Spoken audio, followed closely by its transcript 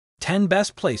10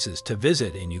 Best Places to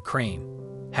Visit in Ukraine.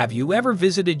 Have you ever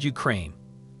visited Ukraine?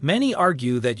 Many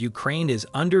argue that Ukraine is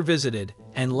undervisited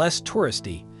and less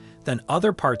touristy than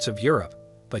other parts of Europe,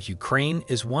 but Ukraine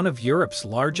is one of Europe's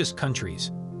largest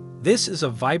countries. This is a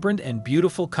vibrant and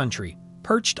beautiful country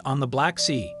perched on the Black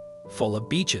Sea, full of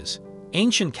beaches,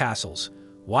 ancient castles,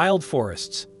 wild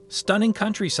forests, stunning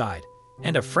countryside,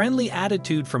 and a friendly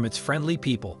attitude from its friendly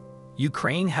people.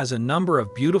 Ukraine has a number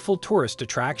of beautiful tourist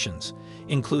attractions,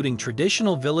 including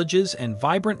traditional villages and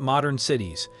vibrant modern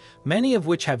cities, many of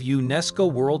which have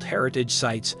UNESCO World Heritage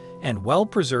Sites and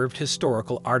well-preserved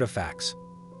historical artifacts.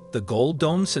 The Gold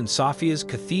Dome St. Sophia's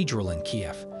Cathedral in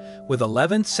Kiev, with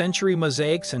 11th century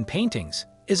mosaics and paintings,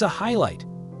 is a highlight.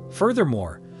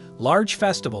 Furthermore, large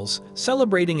festivals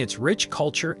celebrating its rich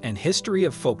culture and history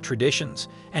of folk traditions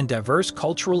and diverse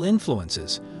cultural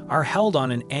influences are held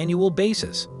on an annual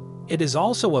basis. It is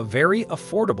also a very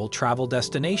affordable travel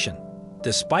destination.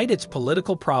 Despite its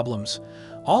political problems,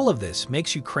 all of this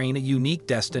makes Ukraine a unique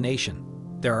destination.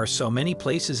 There are so many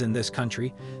places in this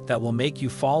country that will make you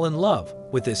fall in love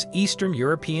with this Eastern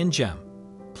European gem.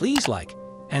 Please like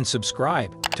and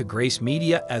subscribe to Grace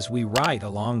Media as we ride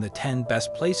along the 10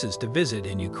 best places to visit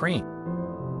in Ukraine.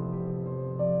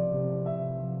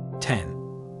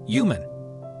 10. Uman.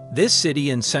 This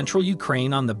city in central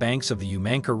Ukraine on the banks of the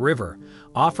Umanka River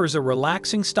offers a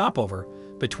relaxing stopover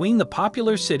between the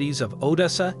popular cities of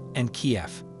Odessa and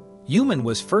Kiev. Uman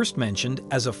was first mentioned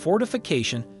as a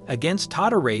fortification against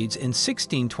Tatar raids in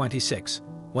 1626,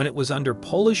 when it was under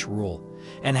Polish rule,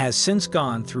 and has since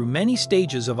gone through many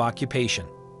stages of occupation.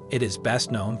 It is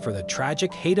best known for the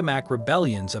tragic Haydamak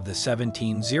rebellions of the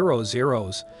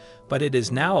 1700s, but it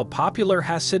is now a popular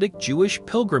Hasidic Jewish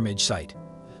pilgrimage site.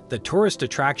 The tourist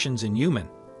attractions in Uman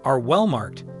are well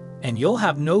marked, and you'll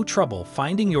have no trouble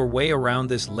finding your way around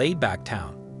this laid-back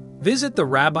town. Visit the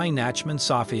Rabbi Nachman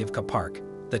Sofievka Park,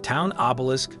 the town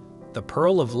obelisk, the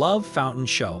Pearl of Love fountain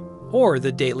show, or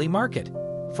the daily market.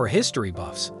 For history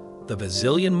buffs, the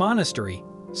Vasilian Monastery,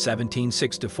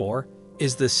 1764,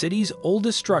 is the city's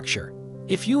oldest structure.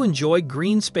 If you enjoy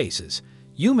green spaces,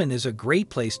 Uman is a great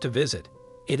place to visit.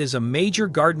 It is a major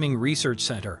gardening research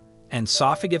center, and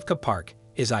Sofievka Park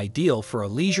is ideal for a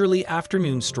leisurely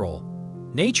afternoon stroll.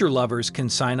 Nature lovers can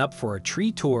sign up for a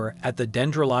tree tour at the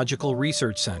Dendrological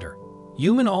Research Center.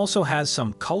 Uman also has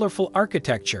some colorful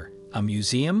architecture, a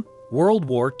museum, World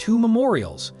War II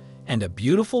memorials, and a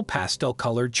beautiful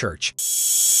pastel-colored church.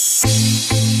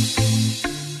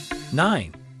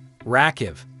 9.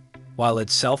 Rakiv. While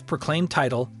its self-proclaimed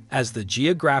title as the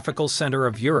geographical center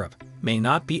of Europe may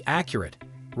not be accurate,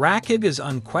 Rakiv is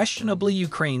unquestionably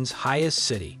Ukraine's highest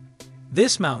city.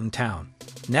 This mountain town,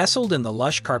 nestled in the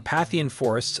lush Carpathian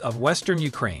forests of western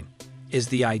Ukraine, is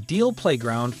the ideal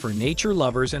playground for nature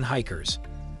lovers and hikers.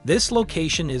 This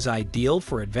location is ideal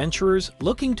for adventurers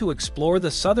looking to explore the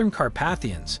southern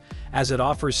Carpathians, as it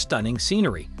offers stunning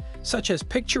scenery, such as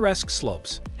picturesque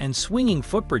slopes and swinging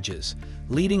footbridges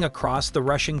leading across the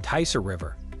rushing Tisa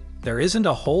River. There isn't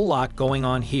a whole lot going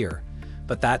on here,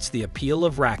 but that's the appeal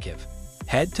of Rakiv.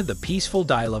 Head to the peaceful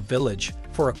Dylov village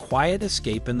for a quiet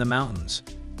escape in the mountains,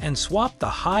 and swap the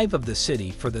hive of the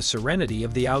city for the serenity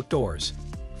of the outdoors.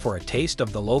 For a taste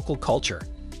of the local culture,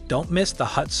 don't miss the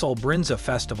Hutzol Brinza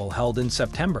festival held in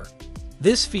September.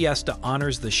 This fiesta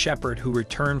honors the shepherd who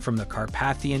returned from the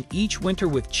Carpathian each winter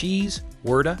with cheese,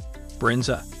 werda,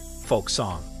 brinza, folk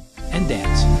song, and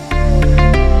dance.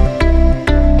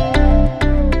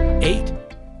 8.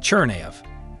 Chernihiv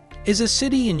is a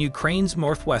city in Ukraine's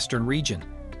northwestern region.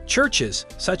 Churches,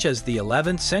 such as the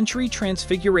 11th century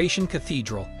Transfiguration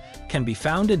Cathedral, can be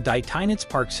found in Dytinets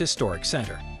Park's historic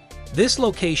center. This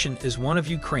location is one of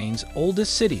Ukraine's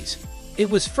oldest cities. It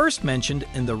was first mentioned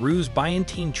in the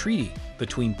Ruse-Byzantine Treaty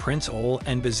between Prince Ogle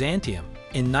and Byzantium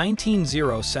in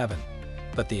 1907,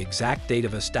 but the exact date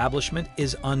of establishment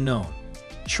is unknown.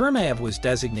 Chernihiv was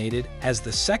designated as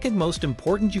the second most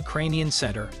important Ukrainian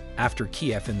center after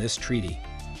Kiev in this treaty.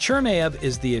 Chernihiv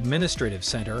is the administrative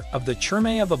center of the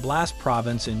Chernihiv Oblast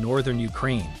province in northern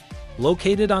Ukraine,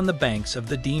 located on the banks of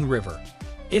the Dyn River.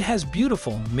 It has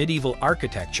beautiful medieval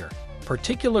architecture,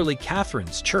 particularly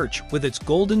Catherine's Church with its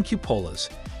golden cupolas,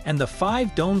 and the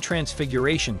five-dome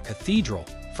Transfiguration Cathedral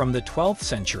from the 12th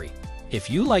century.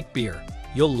 If you like beer,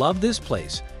 you'll love this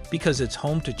place because it's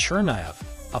home to Chernihiv,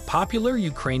 a popular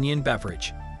Ukrainian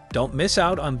beverage. Don't miss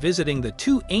out on visiting the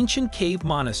two ancient cave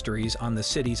monasteries on the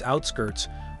city's outskirts,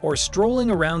 or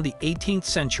strolling around the 18th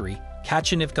century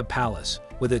Kachanivka Palace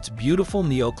with its beautiful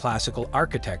neoclassical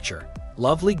architecture,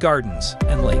 lovely gardens,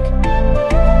 and lake.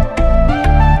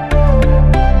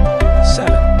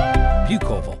 7.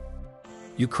 Bukovel.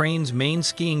 Ukraine's main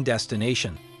skiing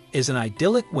destination, is an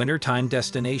idyllic wintertime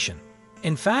destination.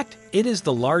 In fact, it is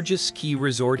the largest ski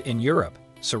resort in Europe,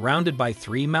 surrounded by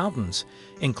 3 mountains,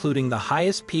 including the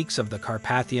highest peaks of the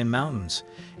Carpathian Mountains,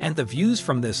 and the views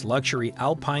from this luxury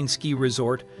alpine ski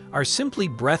resort are simply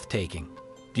breathtaking.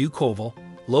 Bukovel,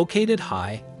 located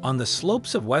high on the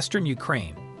slopes of western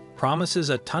Ukraine, promises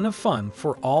a ton of fun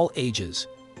for all ages.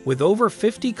 With over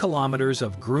 50 kilometers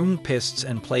of groomed pistes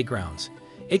and playgrounds,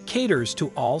 it caters to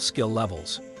all skill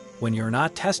levels. When you're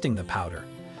not testing the powder,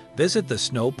 visit the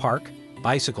snow park,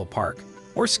 bicycle park,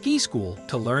 or ski school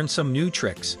to learn some new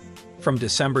tricks. From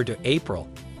December to April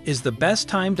is the best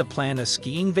time to plan a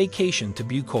skiing vacation to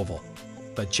Bukovel,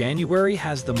 but January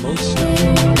has the most snow.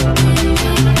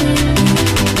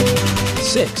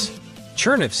 6.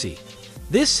 Chernivtsi.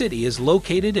 This city is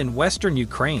located in western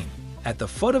Ukraine, at the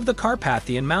foot of the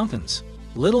Carpathian Mountains.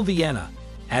 Little Vienna,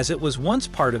 as it was once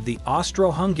part of the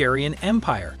Austro-Hungarian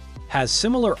Empire, has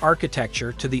similar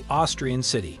architecture to the Austrian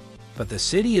city. But the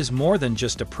city is more than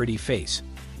just a pretty face.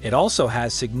 It also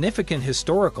has significant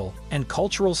historical and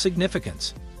cultural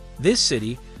significance. This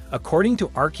city, according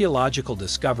to archaeological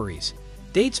discoveries,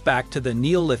 dates back to the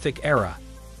Neolithic era.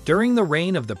 During the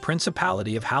reign of the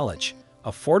Principality of Halych,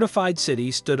 a fortified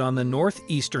city stood on the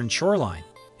northeastern shoreline.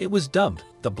 It was dubbed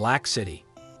the Black City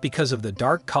because of the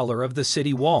dark color of the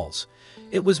city walls.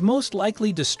 It was most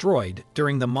likely destroyed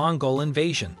during the Mongol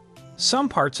invasion. Some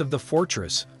parts of the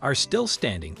fortress are still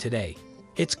standing today.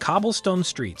 Its cobblestone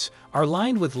streets are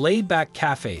lined with laid-back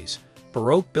cafes,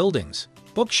 Baroque buildings,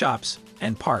 bookshops,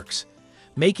 and parks,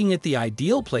 making it the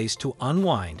ideal place to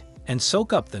unwind and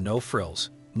soak up the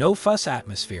no-frills, no-fuss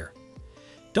atmosphere.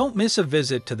 Don't miss a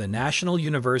visit to the National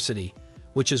University,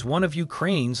 which is one of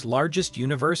Ukraine's largest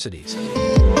universities.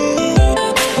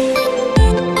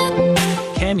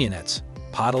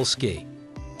 Kam'yanets-Podilsky.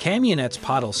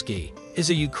 Kam'yanets-Podilsky is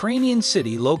a Ukrainian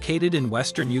city located in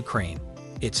western Ukraine.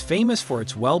 It's famous for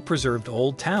its well-preserved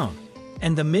old town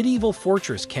and the medieval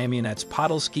fortress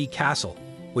Kam'yanets-Podilsky Castle,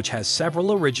 which has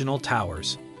several original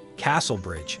towers. Castle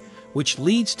Bridge, which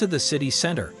leads to the city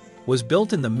center, was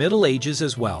built in the Middle Ages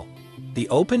as well. The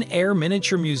open-air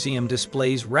miniature museum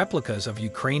displays replicas of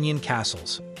Ukrainian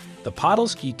castles. The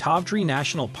Podilsky Tavdry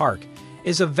National Park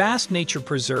is a vast nature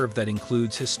preserve that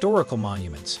includes historical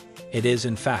monuments. It is,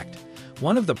 in fact,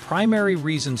 one of the primary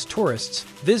reasons tourists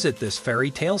visit this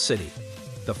fairy tale city.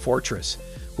 The fortress,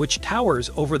 which towers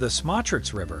over the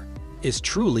Smotrix River, is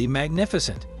truly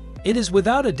magnificent. It is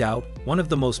without a doubt one of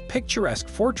the most picturesque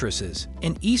fortresses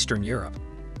in Eastern Europe.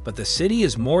 But the city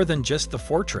is more than just the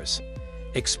fortress.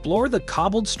 Explore the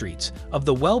cobbled streets of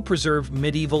the well-preserved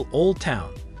medieval Old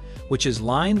Town, which is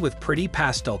lined with pretty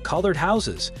pastel-colored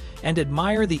houses, and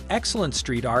admire the excellent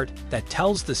street art that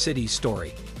tells the city's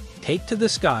story. Take to the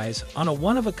skies on a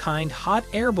one-of-a-kind hot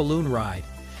air balloon ride.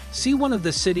 See one of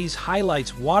the city's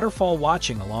highlights waterfall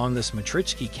watching along the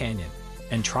Smotritsky Canyon,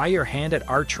 and try your hand at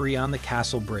archery on the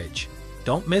Castle Bridge.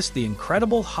 Don't miss the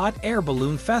incredible hot air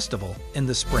balloon festival in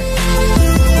the spring.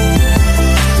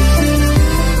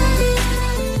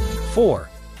 4.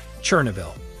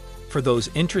 Chernobyl. For those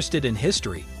interested in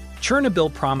history,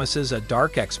 Chernobyl promises a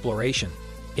dark exploration.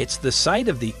 It's the site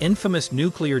of the infamous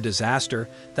nuclear disaster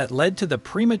that led to the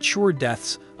premature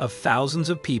deaths of thousands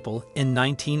of people in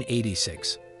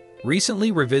 1986.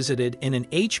 Recently revisited in an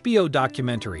HBO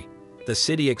documentary, the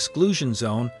city exclusion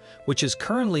zone, which is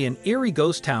currently an eerie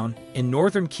ghost town in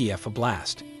northern Kiev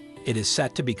Oblast. It is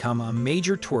set to become a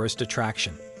major tourist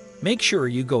attraction. Make sure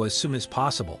you go as soon as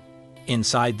possible.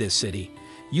 Inside this city,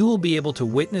 you will be able to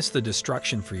witness the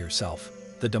destruction for yourself,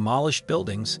 the demolished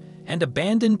buildings, and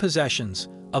abandoned possessions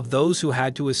of those who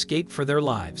had to escape for their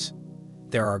lives.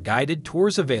 There are guided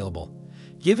tours available,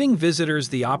 giving visitors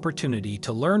the opportunity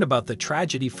to learn about the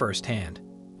tragedy firsthand.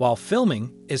 While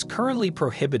filming is currently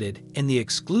prohibited in the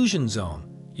exclusion zone,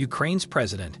 Ukraine's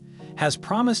president has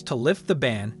promised to lift the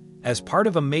ban as part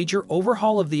of a major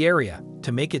overhaul of the area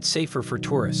to make it safer for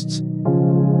tourists.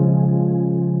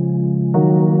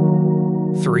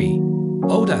 3.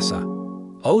 Odessa.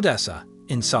 Odessa,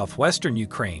 in southwestern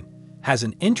Ukraine, has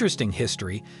an interesting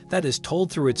history that is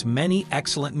told through its many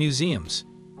excellent museums.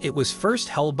 It was first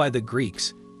held by the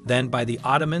Greeks, then by the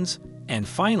Ottomans, and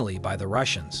finally by the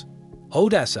Russians.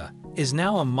 Odessa is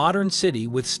now a modern city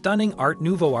with stunning Art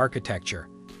Nouveau architecture,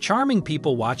 charming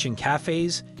people watching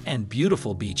cafes, and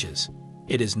beautiful beaches.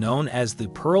 It is known as the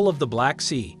Pearl of the Black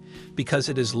Sea because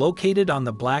it is located on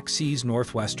the Black Sea's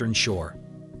northwestern shore.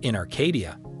 In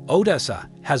Arcadia, Odessa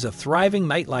has a thriving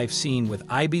nightlife scene with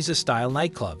Ibiza-style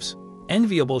nightclubs,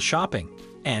 enviable shopping,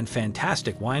 and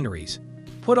fantastic wineries.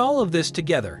 Put all of this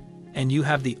together, and you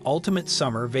have the ultimate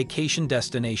summer vacation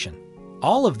destination.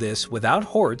 All of this without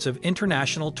hordes of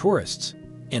international tourists.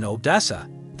 In Odessa,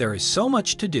 there is so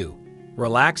much to do.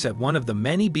 Relax at one of the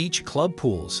many beach club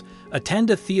pools,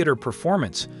 attend a theater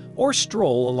performance, or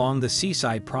stroll along the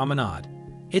seaside promenade.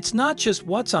 It's not just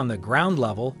what's on the ground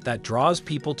level that draws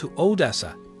people to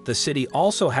Odessa. The city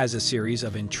also has a series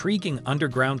of intriguing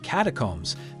underground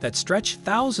catacombs that stretch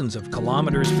thousands of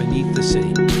kilometers beneath the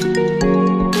city. 2.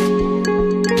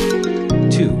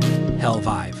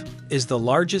 Lviv is the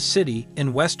largest city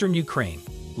in western Ukraine,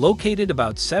 located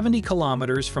about 70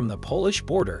 kilometers from the Polish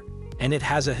border, and it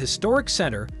has a historic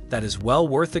center that is well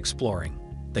worth exploring.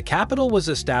 The capital was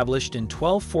established in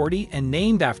 1240 and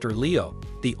named after Leo,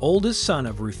 the oldest son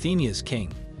of Ruthenia's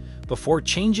king, before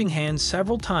changing hands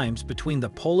several times between the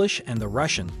Polish and the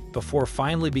Russian before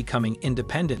finally becoming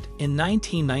independent in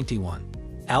 1991.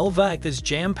 Lviv is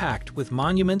jam-packed with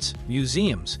monuments,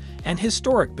 museums, and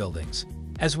historic buildings,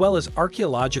 as well as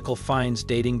archaeological finds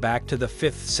dating back to the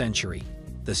 5th century.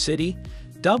 The city,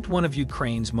 dubbed one of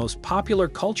Ukraine's most popular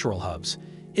cultural hubs,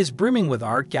 is brimming with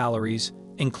art galleries,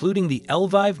 including the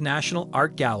Lviv National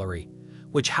Art Gallery,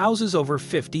 which houses over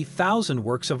 50,000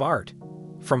 works of art.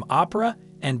 From opera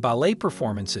and ballet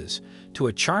performances to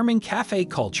a charming cafe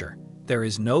culture, there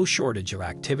is no shortage of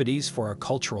activities for a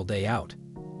cultural day out.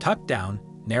 Tucked down,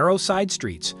 narrow side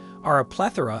streets are a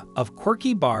plethora of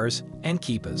quirky bars and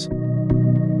kipas.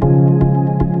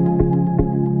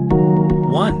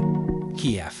 1.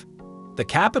 Kiev. The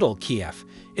capital, Kiev,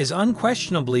 is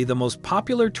unquestionably the most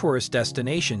popular tourist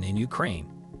destination in Ukraine.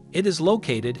 It is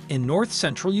located in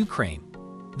north-central Ukraine.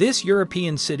 This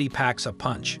European city packs a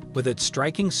punch with its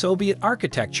striking Soviet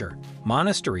architecture,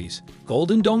 monasteries,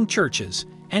 golden dome churches,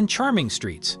 and charming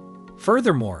streets.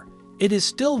 Furthermore, it is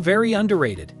still very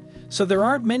underrated, so there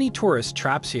aren't many tourist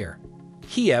traps here.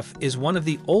 Kiev is one of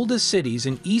the oldest cities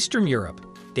in Eastern Europe,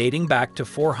 dating back to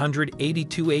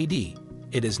 482 AD.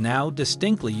 It is now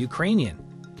distinctly Ukrainian,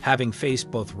 having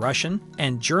faced both Russian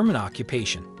and German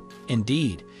occupation.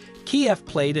 Indeed, Kiev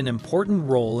played an important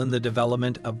role in the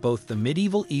development of both the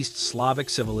medieval East Slavic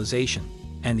civilization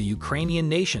and the Ukrainian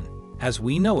nation as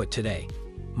we know it today.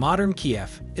 Modern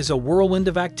Kiev is a whirlwind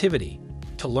of activity.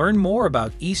 To learn more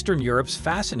about Eastern Europe's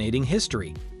fascinating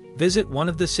history, visit one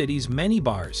of the city's many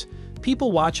bars,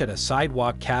 people watch at a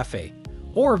sidewalk cafe,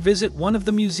 or visit one of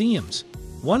the museums.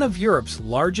 One of Europe's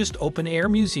largest open-air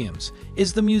museums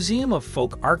is the Museum of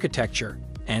Folk Architecture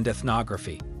and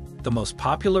Ethnography. The most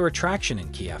popular attraction in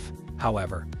Kiev,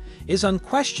 however, is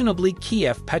unquestionably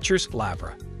Kiev Pechersk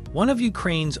Lavra, one of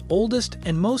Ukraine's oldest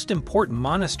and most important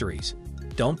monasteries.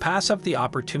 Don't pass up the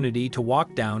opportunity to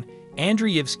walk down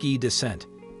Andreyevsky Descent,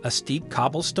 a steep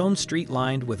cobblestone street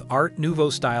lined with Art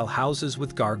Nouveau-style houses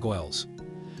with gargoyles.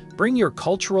 Bring your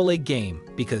cultural A-game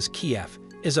because Kiev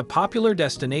is a popular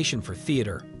destination for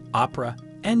theater, opera,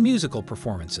 and musical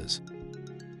performances.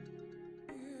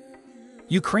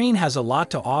 Ukraine has a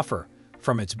lot to offer,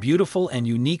 from its beautiful and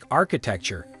unique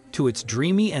architecture to its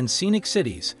dreamy and scenic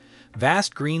cities,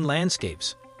 vast green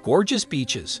landscapes, gorgeous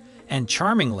beaches, and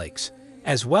charming lakes,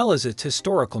 as well as its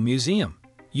historical museum.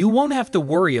 You won't have to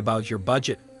worry about your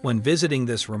budget when visiting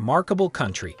this remarkable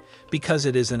country because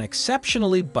it is an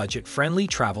exceptionally budget-friendly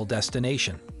travel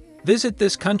destination. Visit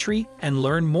this country and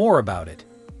learn more about it.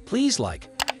 Please like,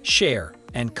 share,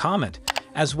 and comment,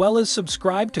 as well as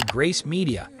subscribe to Grace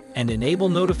Media and enable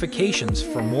notifications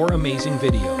for more amazing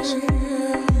videos.